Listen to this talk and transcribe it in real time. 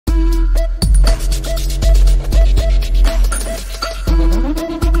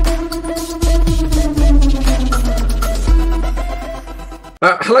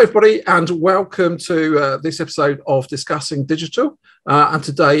everybody, and welcome to this episode of Discussing Digital. And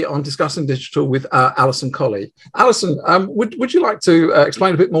today I'm discussing digital with Alison Colley. Alison, would you like to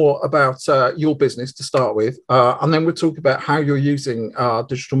explain a bit more about your business to start with, and then we'll talk about how you're using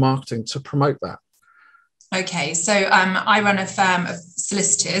digital marketing to promote that? Okay, so I run a firm of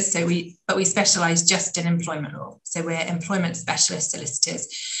solicitors, but we specialise just in employment law. So we're employment specialist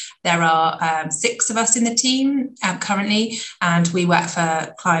solicitors. There are 6 of us in the team currently, and we work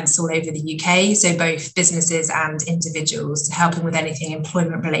for clients all over the UK, so both businesses and individuals, helping with anything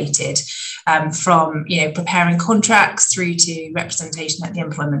employment related, from preparing contracts through to representation at the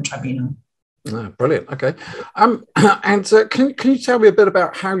employment tribunal. Oh, brilliant. Okay. And can you tell me a bit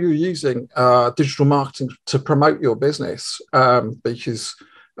about how you're using digital marketing to promote your business? Because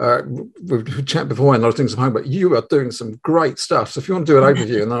we've chatted before and a lot of things from home, but you are doing some great stuff. So if you want to do an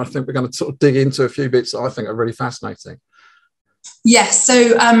overview, and then I think we're going to sort of dig into a few bits that I think are really fascinating. Yes,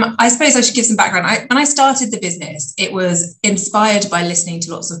 so I suppose I should give some background. When I started the business, it was inspired by listening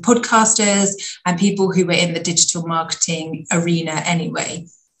to lots of podcasters and people who were in the digital marketing arena anyway.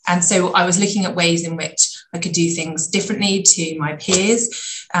 And so I was looking at ways in which I could do things differently to my peers.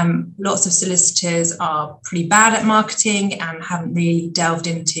 Lots of solicitors are pretty bad at marketing and haven't really delved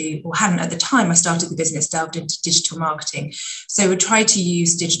into, or hadn't at the time I started the business, delved into digital marketing. So we try to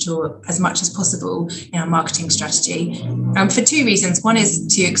use digital as much as possible in our marketing strategy for 2 reasons. One is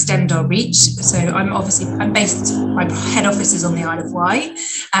to extend our reach. So I'm based, my head office is on the Isle of Wight.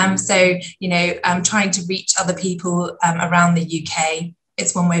 I'm trying to reach other people around the UK.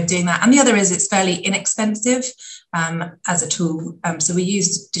 It's one way of doing that. And the other is it's fairly inexpensive as a tool. So we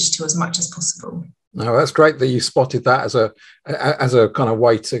use digital as much as possible. No, that's great that you spotted that as a kind of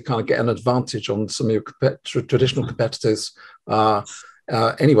way to kind of get an advantage on some of your traditional competitors.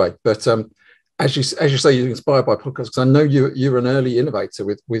 Anyway, but as you say, you're inspired by podcasts, because I know you're an early innovator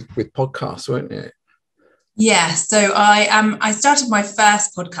with podcasts, weren't you? Yeah, so I started my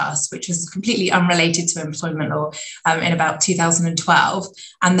first podcast, which was completely unrelated to employment law, in about 2012.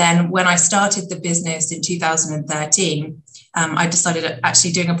 And then when I started the business in 2013, I decided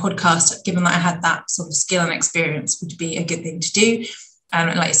actually doing a podcast, given that I had that sort of skill and experience, would be a good thing to do.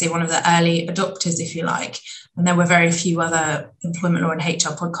 And like you say, one of the early adopters, if you like. And there were very few other employment law and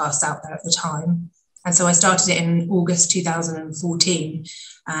HR podcasts out there at the time. And so I started it in August 2014,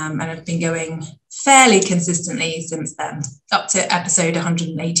 and I've been going fairly consistently since then, up to episode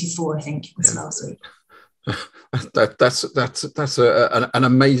 184, I think it was last week. That's an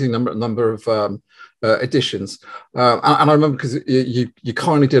amazing number of editions, and I remember because you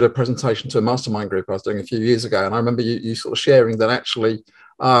kindly did a presentation to a mastermind group I was doing a few years ago, and I remember you sort of sharing that actually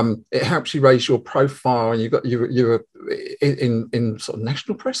it helps you raise your profile, and you were in sort of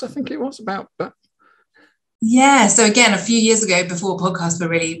national press, I think it was, about that. Yeah, so again, a few years ago, before podcasts were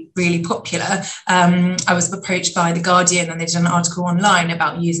really, really popular, I was approached by The Guardian, and they did an article online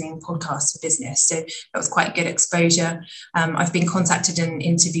about using podcasts for business. So that was quite good exposure. I've been contacted and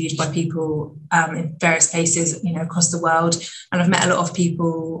interviewed by people in various places, across the world, and I've met a lot of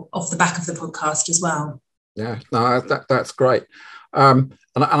people off the back of the podcast as well. Yeah, no, that's great. And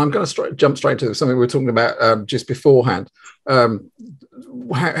I'm going to jump straight to something we were talking about just beforehand. How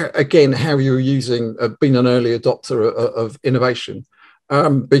you're using being an early adopter of innovation,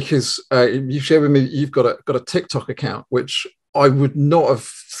 because you shared with me you've got a TikTok account, which I would not have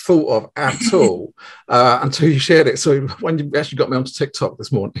thought of at all until you shared it. So when you actually got me onto TikTok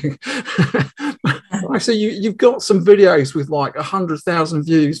this morning, I see you've got some videos with like 100,000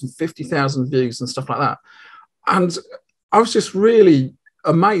 views and 50,000 views and stuff like that, and I was just really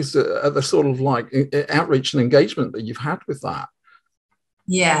amazed at the sort of like outreach and engagement that you've had with that.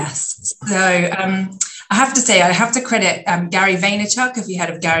 Yes. So I have to say, I have to credit Gary Vaynerchuk, if you heard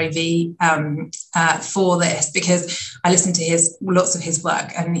of Gary V, for this, because I listened to lots of his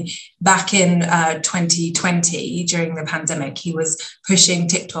work. And back in 2020, during the pandemic, he was pushing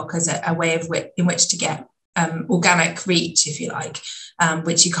TikTok as a way in which to get organic reach, if you like,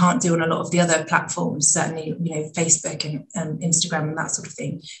 which you can't do on a lot of the other platforms, certainly, Facebook and Instagram and that sort of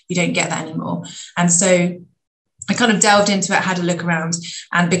thing. You don't get that anymore. And so I kind of delved into it, had a look around,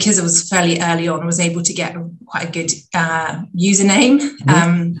 and because it was fairly early on, I was able to get quite a good username.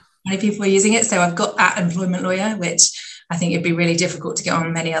 Many people were using it. So I've got @employment lawyer, which I think it'd be really difficult to get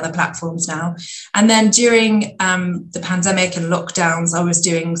on many other platforms now. And then during the pandemic and lockdowns, I was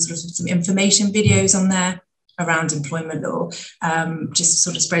doing sort of some information videos on there around employment law, just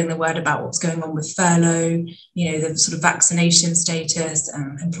sort of spreading the word about what's going on with furlough, the sort of vaccination status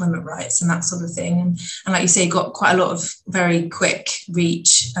and employment rights and that sort of thing. And like you say, got quite a lot of very quick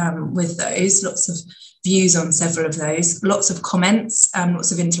reach with those, lots of views on several of those, lots of comments,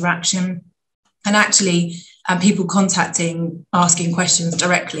 lots of interaction, and actually people contacting, asking questions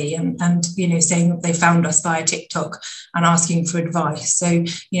directly, and saying that they found us via TikTok and asking for advice. So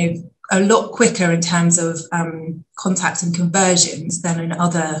a lot quicker in terms of contact and conversions than in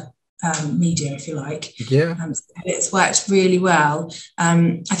other media, if you like. Yeah. So it's worked really well.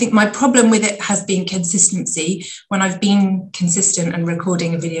 I think my problem with it has been consistency. When I've been consistent and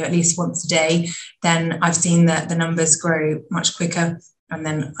recording a video at least once a day, then I've seen that the numbers grow much quicker. And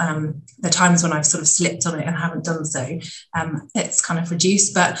then the times when I've sort of slipped on it and haven't done so, it's kind of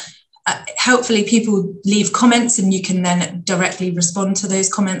reduced. But helpfully people leave comments and you can then directly respond to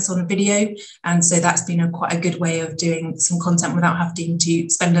those comments on a video. And so that's been quite a good way of doing some content without having to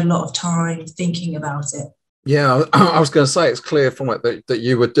spend a lot of time thinking about it. Yeah, I was going to say, it's clear from it that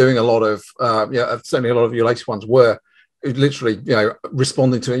you were doing a lot of, certainly a lot of your latest ones were literally,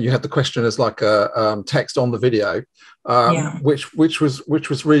 responding to it. You had the question as like a text on the video, which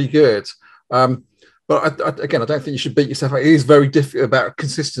was really good. But again, I don't think you should beat yourself up. It is very difficult about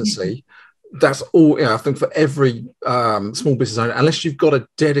consistency. That's all, I think for every small business owner, unless you've got a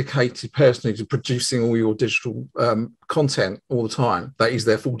dedicated person who's producing all your digital content all the time, that is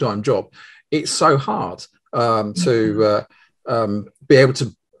their full-time job. It's so hard to be able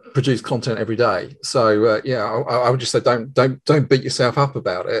to produce content every day. So I would just say don't beat yourself up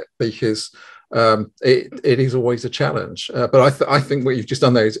about it, because it is always a challenge. But I think what you've just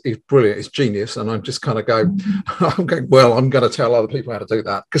done there is brilliant. It's genius, and I'm just kind of I'm going, well, I'm going to tell other people how to do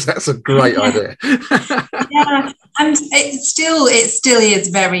that, because that's a great idea. Yeah, and it still is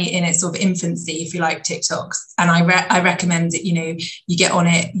very in its sort of infancy, if you like, TikToks. And I recommend that you get on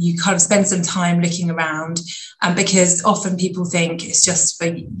it, you kind of spend some time looking around, because often people think it's just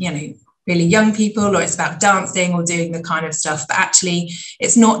for really young people, or it's about dancing or doing the kind of stuff, but actually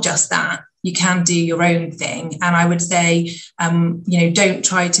it's not just that. You can do your own thing. And I would say, don't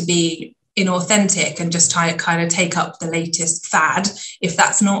try to be inauthentic and just try to kind of take up the latest fad if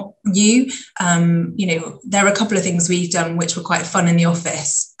that's not you. There are a couple of things we've done which were quite fun in the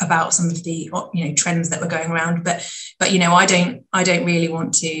office about some of the trends that were going around, but I don't really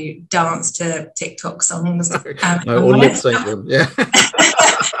want to dance to TikTok songs or lip sync them. Yeah.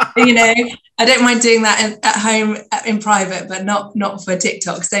 I don't mind doing that at home in private, but not for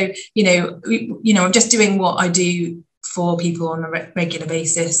TikTok. So I'm just doing what I do for people on a regular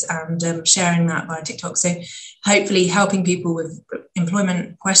basis, and sharing that via TikTok. So hopefully helping people with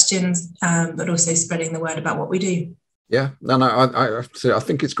employment questions, but also spreading the word about what we do. Yeah, I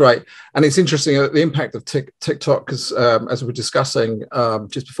think it's great. And it's interesting, the impact of TikTok, because as we were discussing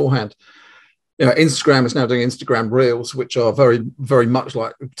just beforehand, Instagram is now doing Instagram Reels, which are very, very much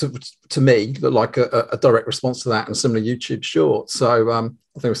like, to me, like a direct response to that, and similar YouTube Shorts. So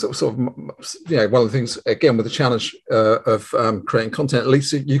I think it's sort of one of the things, again, with the challenge of creating content, at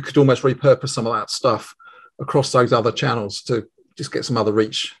least you could almost repurpose some of that stuff across those other channels to just get some other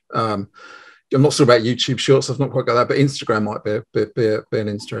reach. I'm not sure about YouTube Shorts. I've not quite got that, but Instagram might be an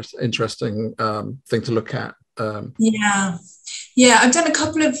interesting thing to look at. Yeah, I've done a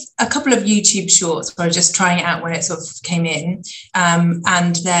couple of YouTube Shorts where I was just trying it out when it sort of came in,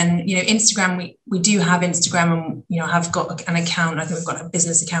 and then Instagram. We do have Instagram, and have got an account. I think we've got a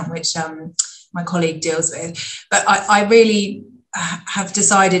business account which my colleague deals with. But I really have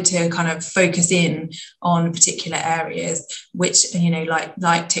decided to kind of focus in on particular areas, which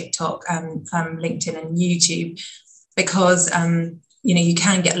like TikTok and LinkedIn and YouTube, because you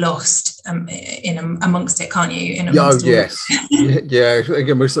can get lost amongst it, can't you? Yes. Yeah.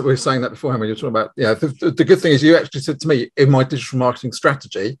 Again, we were saying that beforehand when you were talking about, the good thing is you actually said to me, in my digital marketing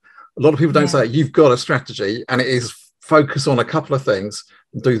strategy, a lot of people don't say that. You've got a strategy, and it is focus on a couple of things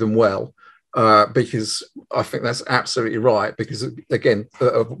and do them well, because I think that's absolutely right. Because again, we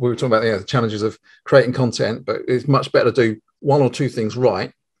were talking about the challenges of creating content, but it's much better to do one or two things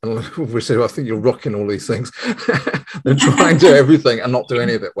right. And we said, I think you're rocking all these things, then try and do everything and not do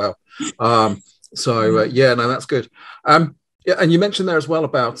any of it well. That's good. And you mentioned there as well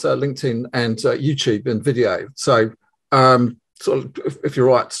about LinkedIn and YouTube and video. So sort of, if you're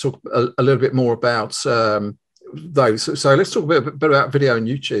right, to talk a little bit more about those. So let's talk a bit about video and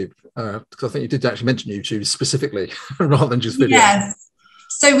YouTube, because I think you did actually mention YouTube specifically rather than just video. Yes.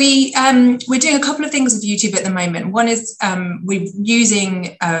 So we're doing a couple of things with YouTube at the moment. One is we're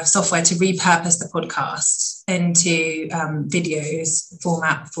using software to repurpose the podcast into videos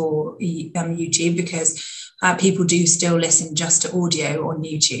format for YouTube, because people do still listen just to audio on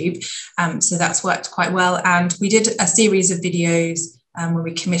YouTube. So that's worked quite well. And we did a series of videos when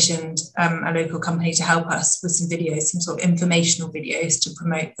we commissioned a local company to help us with some videos, some sort of informational videos to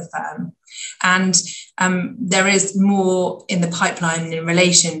promote the firm. And there is more in the pipeline in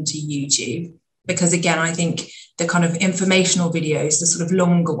relation to YouTube, because again, I think the kind of informational videos, the sort of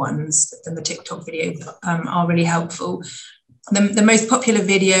longer ones than the TikTok video, are really helpful. The most popular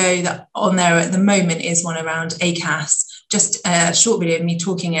video that on there at the moment is one around ACAS, just a short video of me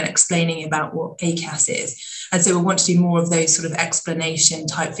talking and explaining about what ACAS is. And so we want to do more of those sort of explanation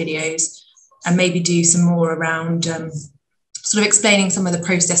type videos, and maybe do some more around sort of explaining some of the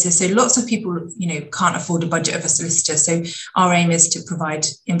processes. So lots of people, can't afford a budget of a solicitor. So our aim is to provide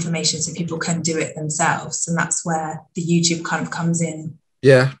information so people can do it themselves. And that's where the YouTube kind of comes in.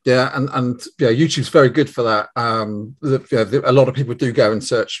 Yeah, and YouTube's very good for that. A lot of people do go and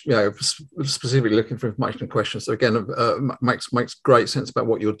search, specifically looking for information and questions. So again, makes great sense about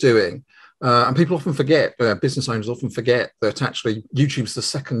what you're doing. And people often forget, business owners often forget that actually YouTube's the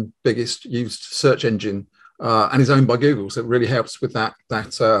second biggest used search engine and is owned by Google. So it really helps with that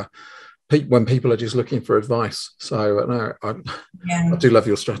when people are just looking for advice. So I do love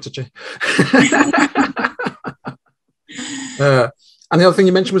your strategy. And the other thing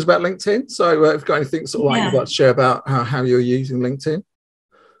you mentioned was about LinkedIn. So if you've got anything you'd like to share about how you're using LinkedIn?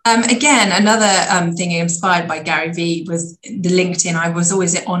 Again, another thing inspired by Gary Vee was the LinkedIn. I was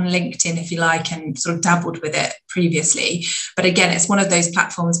always on LinkedIn, if you like, and sort of dabbled with it previously. But again, it's one of those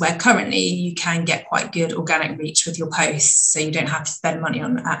platforms where currently you can get quite good organic reach with your posts. So you don't have to spend money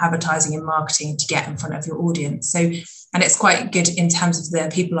on advertising and marketing to get in front of your audience. And it's quite good in terms of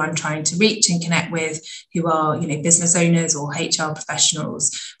the people I'm trying to reach and connect with, who are, business owners or HR professionals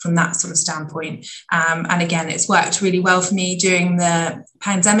from that sort of standpoint. And again, it's worked really well for me during the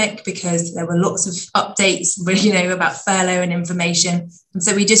pandemic because there were lots of updates, about furlough and information. And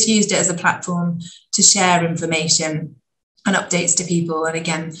so we just used it as a platform to share information and updates to people. And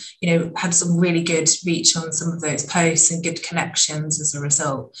again, had some really good reach on some of those posts and good connections as a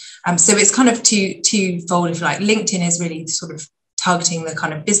result. So it's kind of twofold, if you like. LinkedIn is really sort of targeting the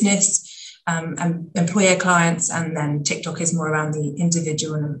kind of business and employer clients, and then TikTok is more around the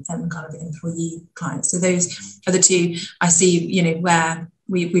individual and kind of employee clients. So those are the two I see, where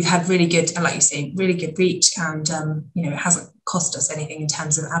we've had really good, and like you say, really good reach, and it hasn't cost us anything in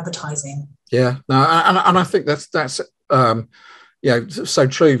terms of advertising. Yeah, no, and I think that's so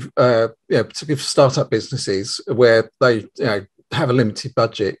true. Particularly for startup businesses where they have a limited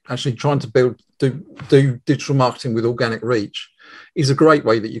budget, actually trying to do digital marketing with organic reach is a great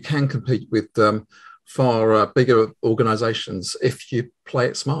way that you can compete with far bigger organisations if you play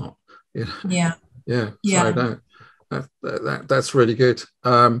it smart. Yeah. So that's really good. So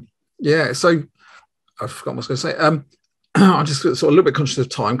I forgot what I was going to say. I'm just sort of a little bit conscious of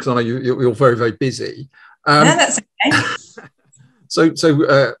time because I know you're very, very busy. No, that's okay. So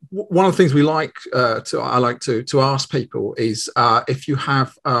one of the things I like to ask people is if you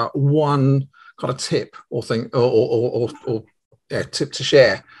have one kind of tip or thing or tip to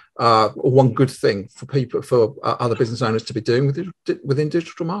share, or one good thing for other business owners to be doing within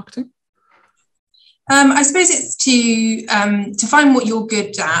digital marketing. I suppose it's to find what you're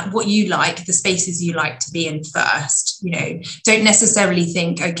good at, what you like, the spaces you like to be in first. Don't necessarily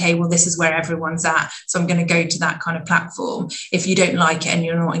think, okay, well, this is where everyone's at, so I'm going to go to that kind of platform if you don't like it and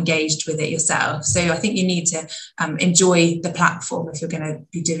you're not engaged with it yourself. So I think you need to enjoy the platform if you're going to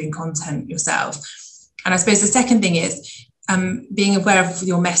be doing content yourself. And I suppose the second thing is being aware of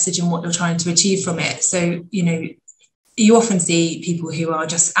your message and what you're trying to achieve from it. So, you often see people who are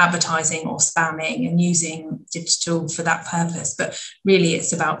just advertising or spamming and using digital for that purpose, but really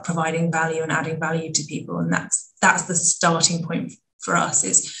it's about providing value and adding value to people. And that's the starting point for us,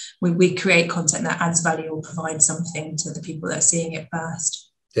 is we create content that adds value or provides something to the people that are seeing it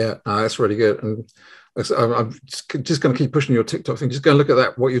first. Yeah, that's really good. And I'm just going to keep pushing your TikTok thing. Just go and look at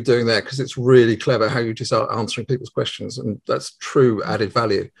that, what you're doing there, because it's really clever how you just are answering people's questions, and that's true added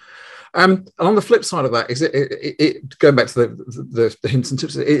value. And on the flip side of that, is it going back to the hints and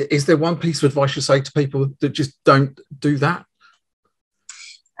tips, is there one piece of advice you say to people that just don't do that?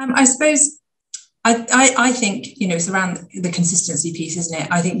 I suppose I think, it's around the consistency piece, isn't it?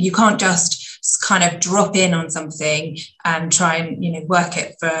 I think you can't just kind of drop in on something and try and, work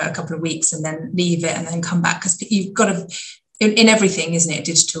it for a couple of weeks and then leave it and then come back, because you've got to, in everything, isn't it,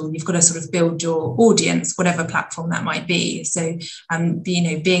 digital, you've got to sort of build your audience, whatever platform that might be. So,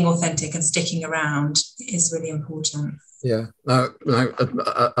 being authentic and sticking around is really important. Yeah,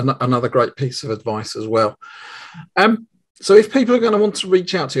 another great piece of advice as well. So if people are going to want to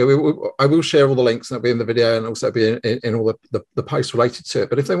reach out to you, I will share all the links, and that'll be in the video and also be in all the posts related to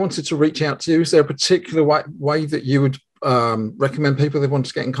it. But if they wanted to reach out to you, is there a particular way that you would recommend people they want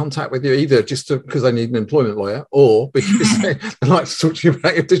to get in contact with you, either just because they need an employment lawyer or because they like to talk to you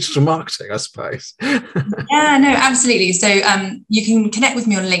about your digital marketing, I suppose? Yeah, no, absolutely. So you can connect with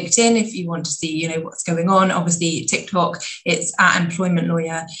me on LinkedIn if you want to see, you know, what's going on. Obviously, TikTok, it's at Employment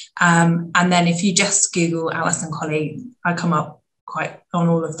Lawyer. And then if you just Google Alison Colley, I come up quite on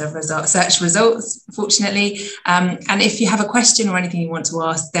all of the search results, fortunately. And if you have a question or anything you want to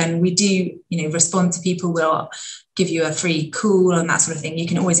ask, then we do, you know, respond to people. We'll give you a free call and that sort of thing. You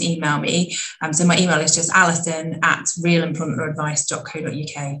can always email me. So my email is just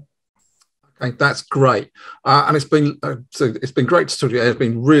alison@realemploymentlawsadvice.co.uk. Okay, that's great, and it's been great to talk to you. It's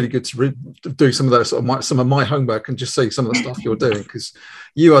been really good to do some of those some of my homework and just see some of the stuff you're doing, because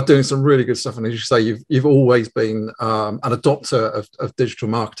you are doing some really good stuff. And as you say, you've always been an adopter of digital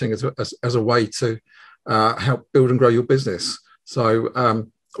marketing as a way to help build and grow your business. So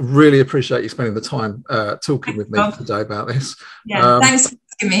really appreciate you spending the time talking with me today about this. Yeah, thanks for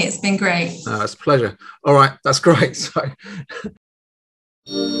asking me. It's been great. It's a pleasure. All right, that's great. So.